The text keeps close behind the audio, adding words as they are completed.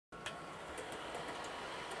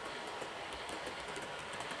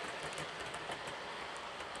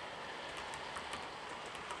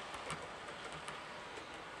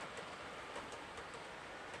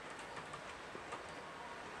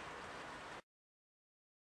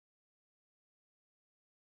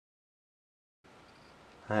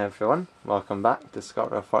Hi everyone, welcome back to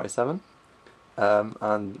ScotRail 47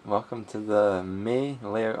 and welcome to the May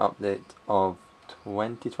layout update of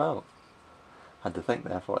 2012. Had to think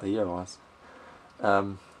there for what the year was.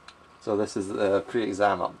 So this is the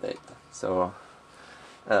pre-exam update. So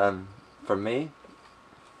for May,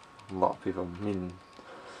 a lot of people mean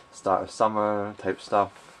start of summer type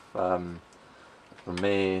stuff. For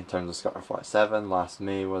May, in terms of ScotRail 47, last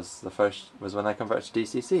May was when I converted to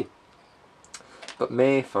DCC. But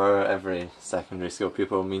May for every secondary school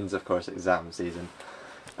pupil means, of course, exam season.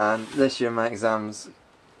 And this year my exams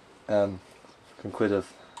conclude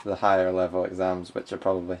with the higher level exams, which are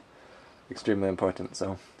probably extremely important,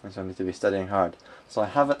 so I just need to be studying hard. So I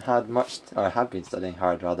haven't had much, or I have been studying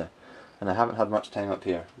hard rather, and I haven't had much time up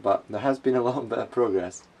here, but there has been a little bit of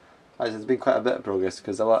progress. Actually, there's been quite a bit of progress,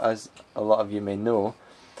 because as a lot of you may know,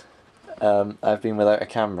 I've been without a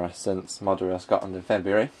camera since Model Rail Scotland in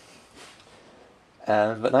February.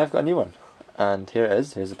 But now I've got a new one, and here it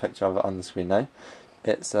is. Here's a picture of it on the screen now.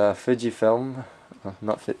 It's a Fujifilm,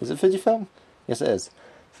 is it Fujifilm? Yes it is.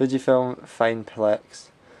 Fujifilm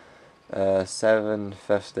Fineplex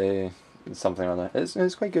 750 something on it.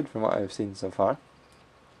 It's quite good from what I've seen so far.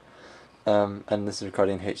 And this is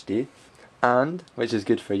recording in HD, and, which is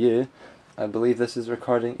good for you, I believe this is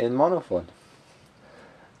recording in monophone.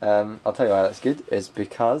 I'll tell you why that's good, is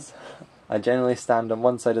because I generally stand on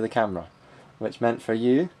one side of the camera, which meant for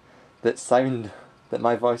you that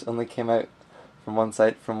my voice only came out from one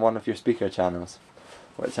side, from one of your speaker channels,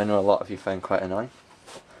 which I know a lot of you find quite annoying.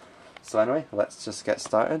 So anyway, let's just get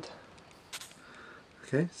started.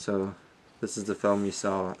 Okay, so this is the film you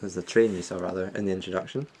saw, this is the train you saw rather, in the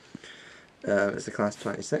introduction. It's the Class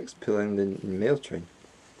 26 pulling the mail train.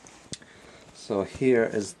 So here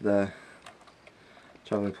is the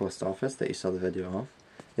travelling post office that you saw the video of.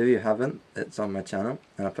 If you haven't, it's on my channel,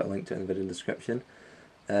 and I'll put a link to it in the video description.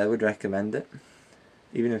 I would recommend it,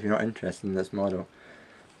 even if you're not interested in this model.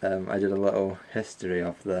 I did a little history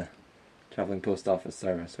of the travelling post office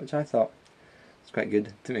service, which I thought was quite good.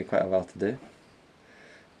 It took me quite a while to do.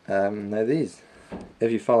 Now these, if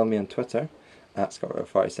you follow me on Twitter, at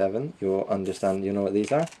ScotRail47, you'll know what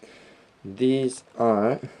these are. These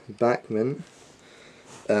are Bachmann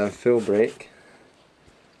full brake.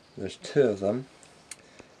 There's two of them,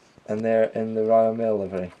 and they're in the Royal Mail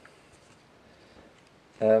livery.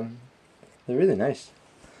 They're really nice.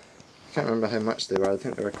 I can't remember how much they were. I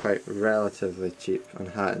think they were quite relatively cheap on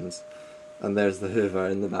Hattons. And there's the Hoover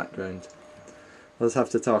in the background. I'll just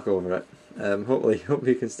have to talk over it. Hopefully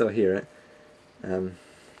you can still hear it.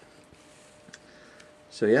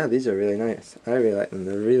 So yeah, these are really nice. I really like them.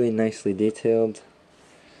 They're really nicely detailed.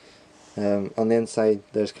 On the inside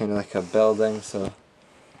there's kind of like a building, so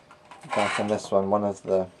back on this one of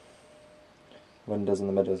the windows in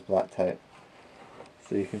the middle is blacked out.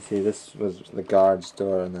 So you can see this was the guard's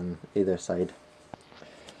door, and then either side.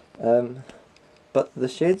 But the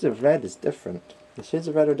shades of red is different. The shades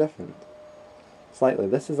of red are different. Slightly.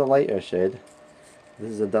 This is a lighter shade.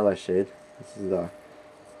 This is a duller shade. This is a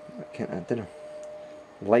I don't know,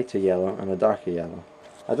 lighter yellow and a darker yellow.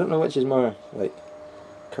 I don't know which is more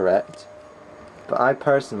correct. But I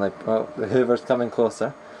personally, well, the Hoover's coming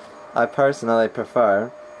closer. I personally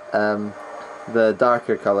prefer the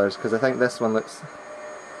darker colours, because I think this one looks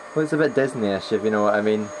a bit Disney-ish, if you know what I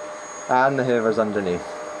mean. And the Hoover's underneath.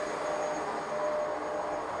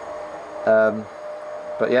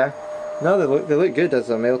 But yeah, no, they look good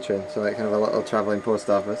as a mail train, so like kind of a little travelling post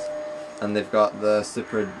office. And they've got the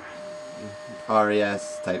super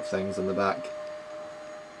RES type things on the back.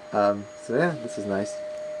 So yeah, this is nice.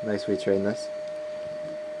 Nice wee train, this.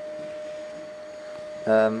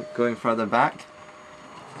 Going further back,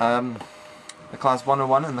 the Class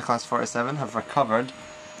 101 and the Class 47 have recovered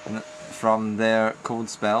from their cold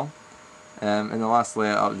spell. In the last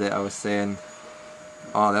layout update I was saying,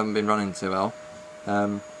 oh, they haven't been running too well.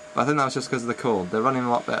 But I think that was just because of the cold. They're running a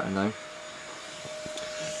lot better now.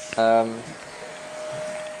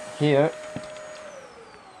 Here,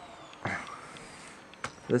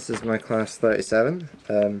 this is my Class 37.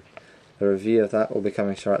 A review of that will be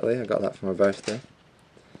coming shortly. I got that for my birthday.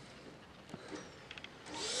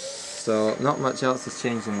 So not much else has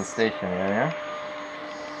changed in the station area.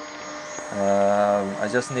 I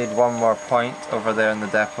just need one more point over there in the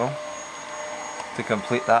depot to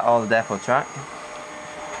complete that, all the depot track.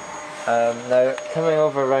 Now coming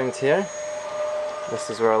over around here, this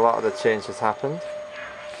is where a lot of the change has happened.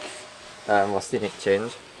 Well, scenic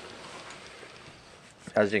change.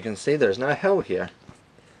 As you can see, there's now a hill here.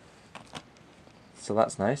 So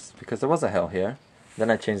that's nice, because there was a hill here, then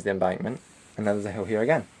I changed the embankment, and now there's a hill here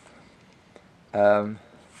again.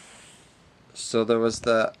 So there was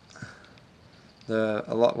a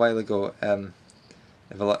while ago.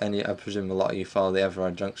 I presume a lot of you follow the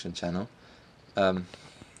Deanburn Junction channel.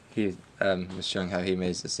 He was showing how he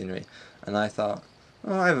made the scenery, and I thought,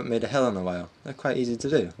 oh, I haven't made a hill in a while. They're quite easy to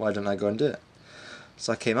do. Why don't I go and do it?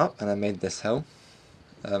 So I came up and I made this hill.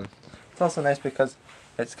 It's also nice because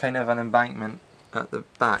it's kind of an embankment at the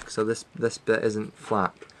back, so this bit isn't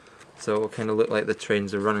flat. So it will kind of look like the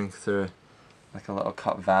trains are running through like a little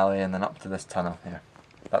cut valley and then up to this tunnel here.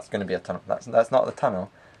 That's going to be a tunnel. That's not the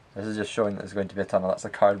tunnel. This is just showing that there's going to be a tunnel. That's a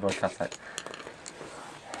cardboard cutout.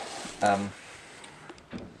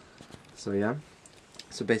 So yeah.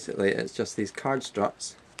 So basically it's just these card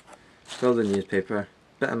struts filled with newspaper,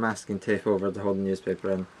 bit of masking tape over to hold the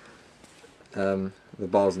newspaper in, the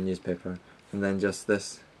balls of newspaper, and then just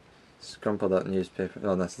this scrumpled up newspaper.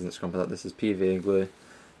 Oh, this isn't scrumpled up, this is PVA glue.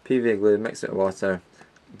 PVA glue, mix it with water,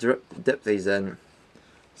 dip these in,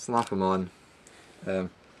 slap them on, and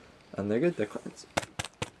they're good. It's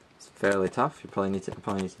fairly tough. You probably need to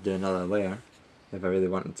do another layer if I really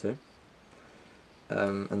wanted to.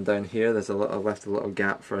 And down here there's left a little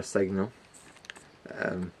gap for a signal,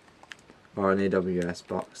 or an AWS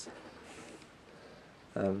box.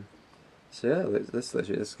 So yeah, this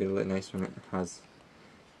is going to look nice when it has.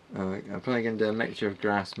 I'm probably going to do a mixture of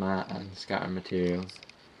grass mat and scatter materials,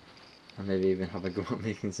 and maybe even have a go at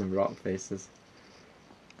making some rock faces.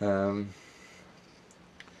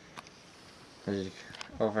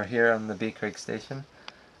 Over here on the Beacrigg station,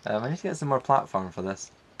 I need to get some more platform for this.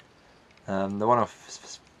 The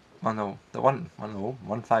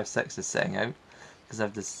 156 is sitting out because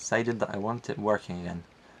I've decided that I want it working again,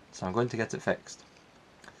 so I'm going to get it fixed.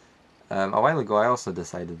 A while ago I also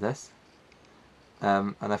decided this,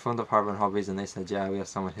 and I phoned up Harbour Hobbies and they said, yeah, we have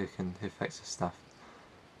someone who fixes stuff,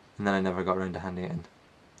 and then I never got around to handing it in.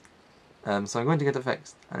 So I'm going to get it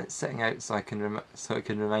fixed, and it's sitting out so it can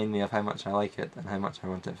remind me of how much I like it and how much I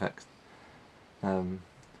want it fixed.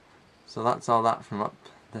 So that's all that from up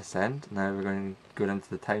this end. Now we're going to go into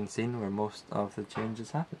the town scene where most of the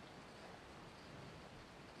changes happen.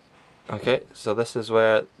 Okay, so this is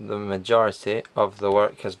where the majority of the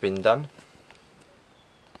work has been done.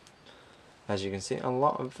 As you can see,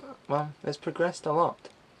 it's progressed a lot.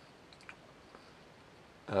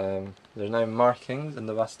 There's now markings in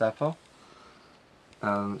the bus depot.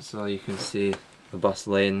 So you can see the bus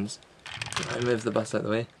lanes. I move the bus out of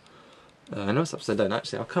the way. I know it's upside down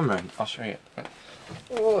actually, I'll come round, I'll show you.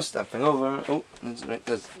 Oh, stepping over. Oh, let's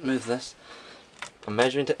move this. I'm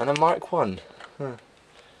measuring it, and a Mark 1.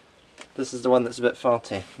 This is the one that's a bit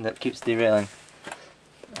faulty, and it keeps derailing.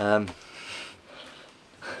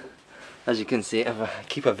 As you can see, I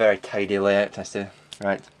keep a very tidy layout, I do.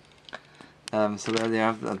 Right. So there they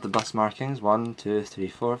are, the bus markings, 1, 2, 3,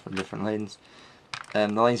 4 for different lanes. The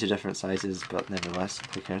lines are different sizes, but nevertheless,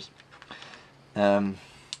 who cares. Now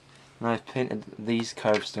I've painted these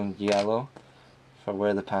curbstones yellow for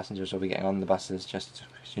where the passengers will be getting on the buses, just,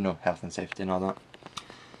 you know, health and safety and all that.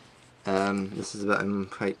 This is a bit I'm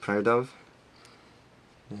quite proud of.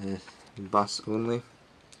 Bus only.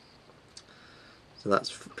 So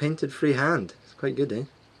that's painted freehand. It's quite good, eh?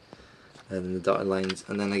 And then the dotted lines,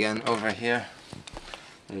 and then again over here,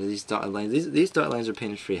 there are these dotted lines. These dotted lines are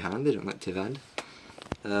painted freehand. They don't look too bad.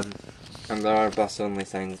 And there are bus only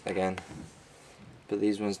signs again. But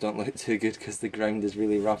these ones don't look too good because the ground is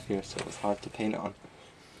really rough here, so it's hard to paint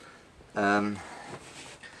on.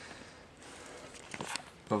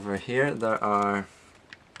 Over here there are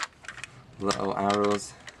little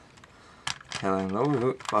arrows telling, oh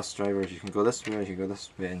look, bus drivers, you can go this way, you can go this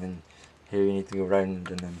way, and then here you need to go round,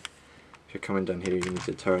 and then if you're coming down here you need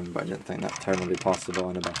to turn, but I don't think that turn will be possible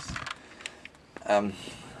on a bus.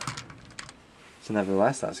 So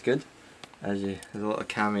nevertheless, that's good. There's a little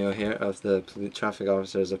cameo here of the traffic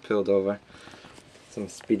officers are pulled over. Some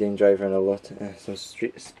speeding driver in a some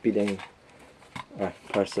street speeding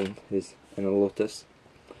person who's in a Lotus.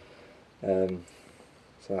 So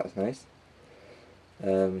that's nice.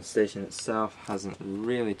 The station itself hasn't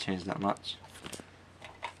really changed that much.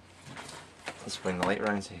 Let's bring the light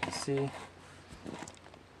around so you can see.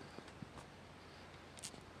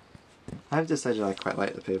 I've decided I quite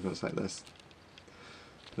like the pavements like this,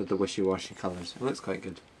 with the wishy-washy colours. It looks quite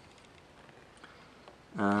good.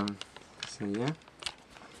 So yeah.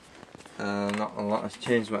 Not a lot has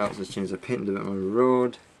changed. What else has changed? I painted a bit more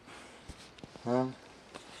road. I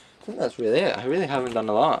think that's really it. I really haven't done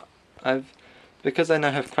a lot. Because I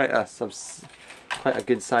now have quite a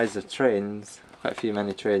good size of trains, quite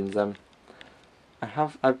many trains.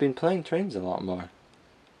 I've been playing trains a lot more,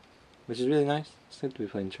 which is really nice. It's good to be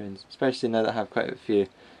playing trains, especially now that I have quite a few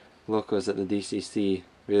locos at the DCC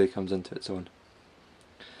really comes into its own.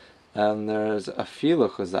 There's a few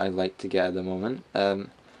locos that I'd like to get at the moment. A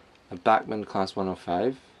Bachmann Class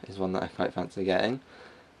 105 is one that I quite fancy getting.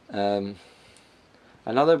 Another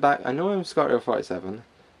I know I'm Scorpio 47,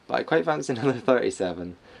 but I quite fancy another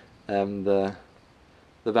 37. The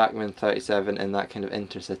Bachmann 37 in that kind of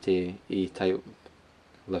intercity type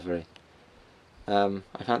livery. I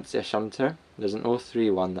fancy a shunter. There's an 03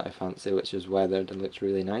 one that I fancy, which is weathered and looks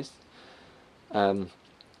really nice.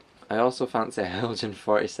 I also fancy a Helgen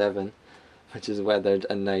 47, which is weathered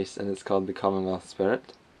and nice, and it's called the Commonwealth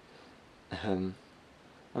Spirit. And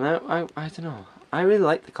I don't know, I really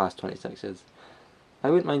like the Class 26s. I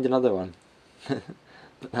wouldn't mind another one,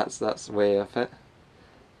 but that's way off it.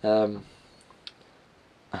 I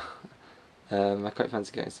quite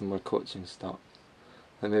fancy getting some more coaching stock,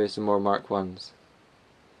 like maybe some more Mark 1s.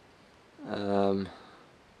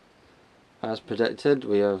 As predicted,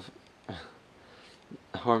 we have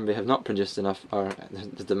Hornby have not produced enough, or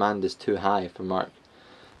the demand is too high for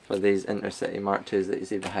these intercity Mark 2s that you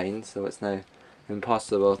see behind, so it's now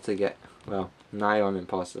impossible to get, well, nigh on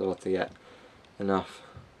impossible to get enough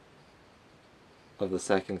of the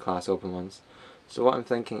second class open ones. So what I'm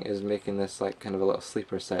thinking is making this like kind of a little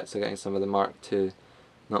sleeper set, so getting some of the Mark 3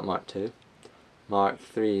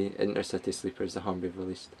 intercity sleepers that Hornby have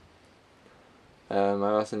released. I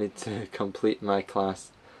also need to complete my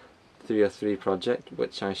Class 303 project,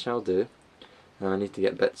 which I shall do, and I need to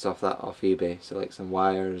get bits off eBay, so like some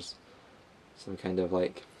wires, some kind of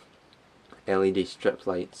like LED strip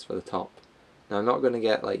lights for the top. Now I'm not going to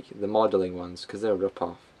get like the modelling ones because they're a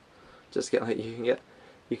rip-off. Just get like, you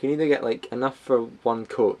can either get like enough for one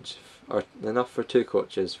coach or enough for 2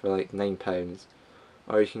 coaches for like £9,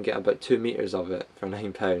 or you can get about 2 meters of it for £9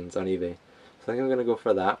 on eBay. So I think I'm going to go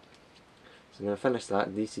for that. So I'm going to finish that,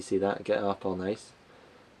 DCC that, get it up all nice.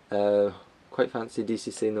 Quite fancy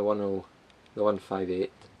DCC in the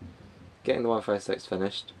 158, getting the 156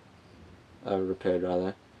 finished, repaired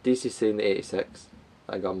rather, DCC in the 86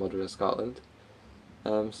 that I got modelled in Scotland.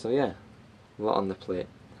 So yeah, a lot on the plate.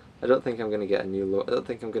 I don't think I'm going to get one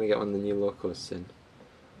of the new locos soon.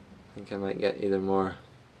 I think I might get either more,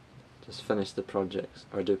 just finish the projects,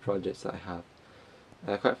 or do projects that I have.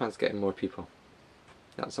 I quite fancy getting more people.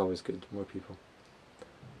 That's always good, more people.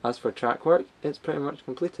 As for track work, it's pretty much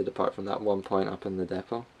completed apart from that one point up in the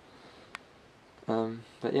depot.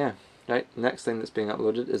 But yeah, right, next thing that's being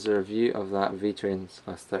uploaded is a review of that V-Trains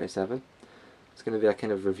Class 37. It's going to be a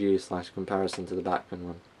kind of review / comparison to the Bachmann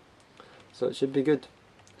one. So it should be good.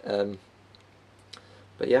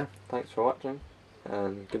 But yeah, thanks for watching,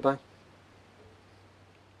 and goodbye.